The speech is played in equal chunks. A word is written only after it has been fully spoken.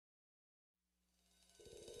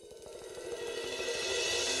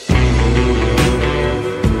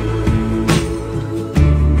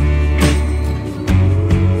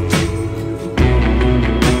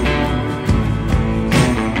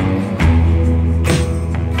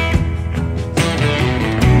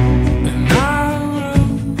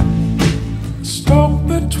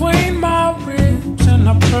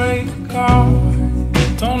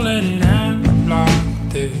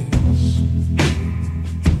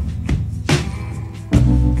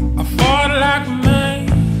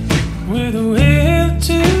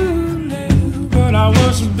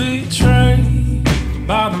betrayed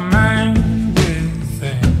by the man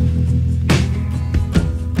within.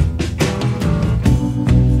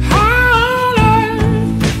 How on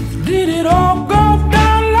earth did it all go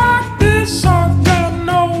down like this? I got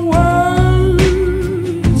no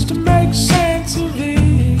words to make sense of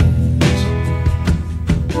it.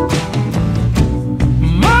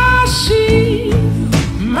 My shield,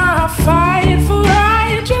 my fight for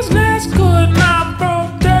righteousness could not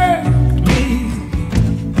protect me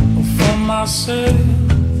from myself.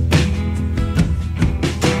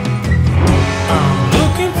 I'm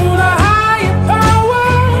looking for the higher power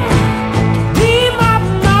to be my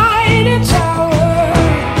mighty tower.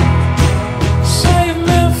 Save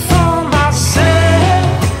me from myself.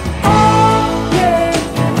 Oh yeah.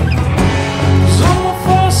 Someone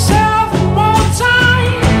for self one more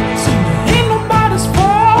time. See, there ain't nobody's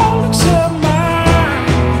fault except mine.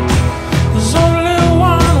 There's only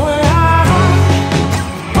one way out.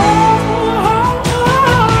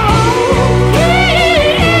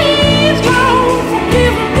 Please, Lord,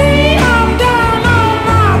 forgive me. I'm down on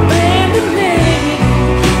my bended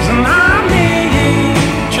knees, and I need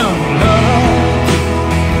your love.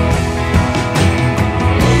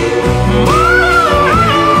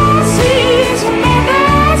 My seas are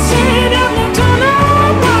medicine, and the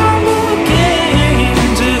tunnel I'm looking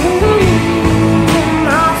into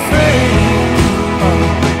my faith.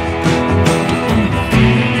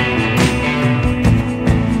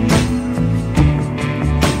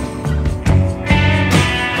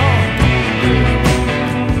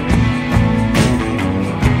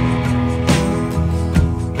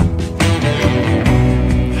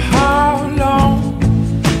 How long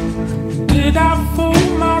did I fool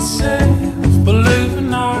myself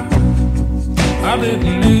believing I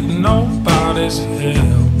didn't need nobody's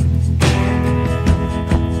help?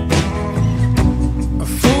 A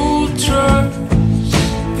fool trusts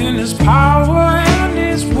in his power and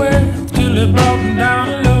his wealth till it brought him down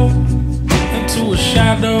low into a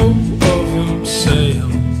shadow of himself.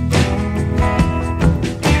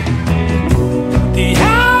 The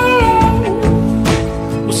arrow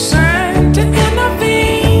was sent to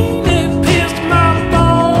intervene. It pierced my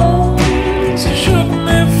bones, it shook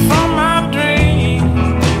me from my dream.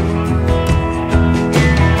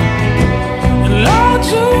 And Lord,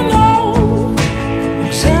 you know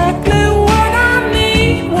exactly what I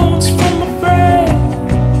need once from a friend.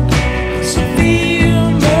 Severe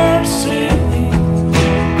mercy.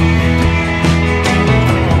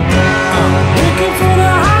 I'm looking for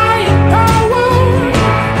the higher power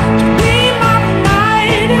to be my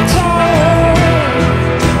mighty tower.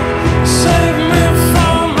 Save me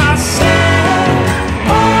from myself.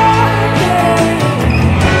 Oh yeah.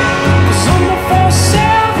 'Cause I'm a for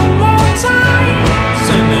seven more times,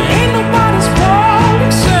 and there ain't nobody's fault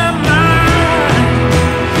except mine.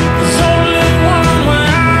 There's only one way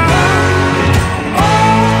out.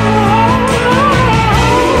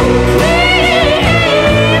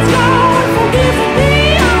 Please, Lord, forgive me.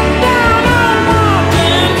 I'm down on my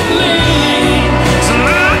bended knees, and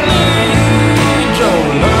I need your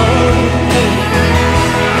love.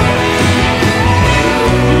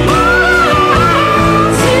 My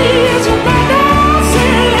seas are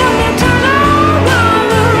medicine, let me turn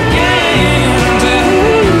around again to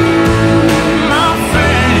my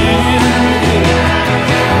friend.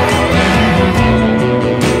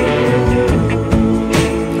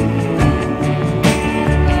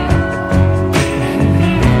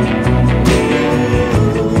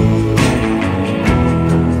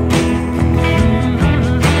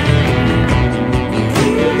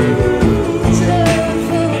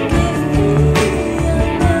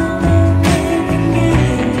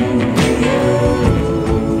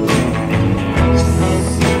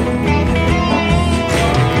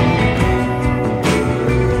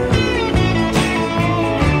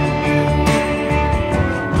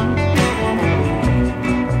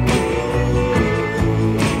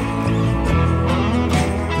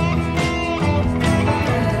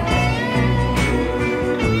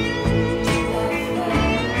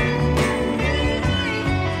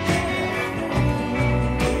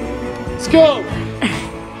 Let's go!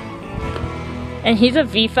 And he's a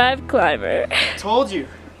V5 climber. Told you.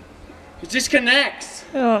 It disconnects.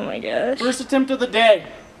 Oh my gosh. First attempt of the day.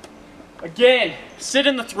 Again, sit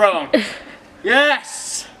in the throne.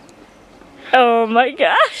 Yes! Oh my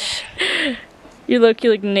gosh. You look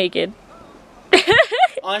naked.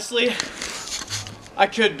 Honestly, I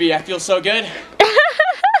could be. I feel so good.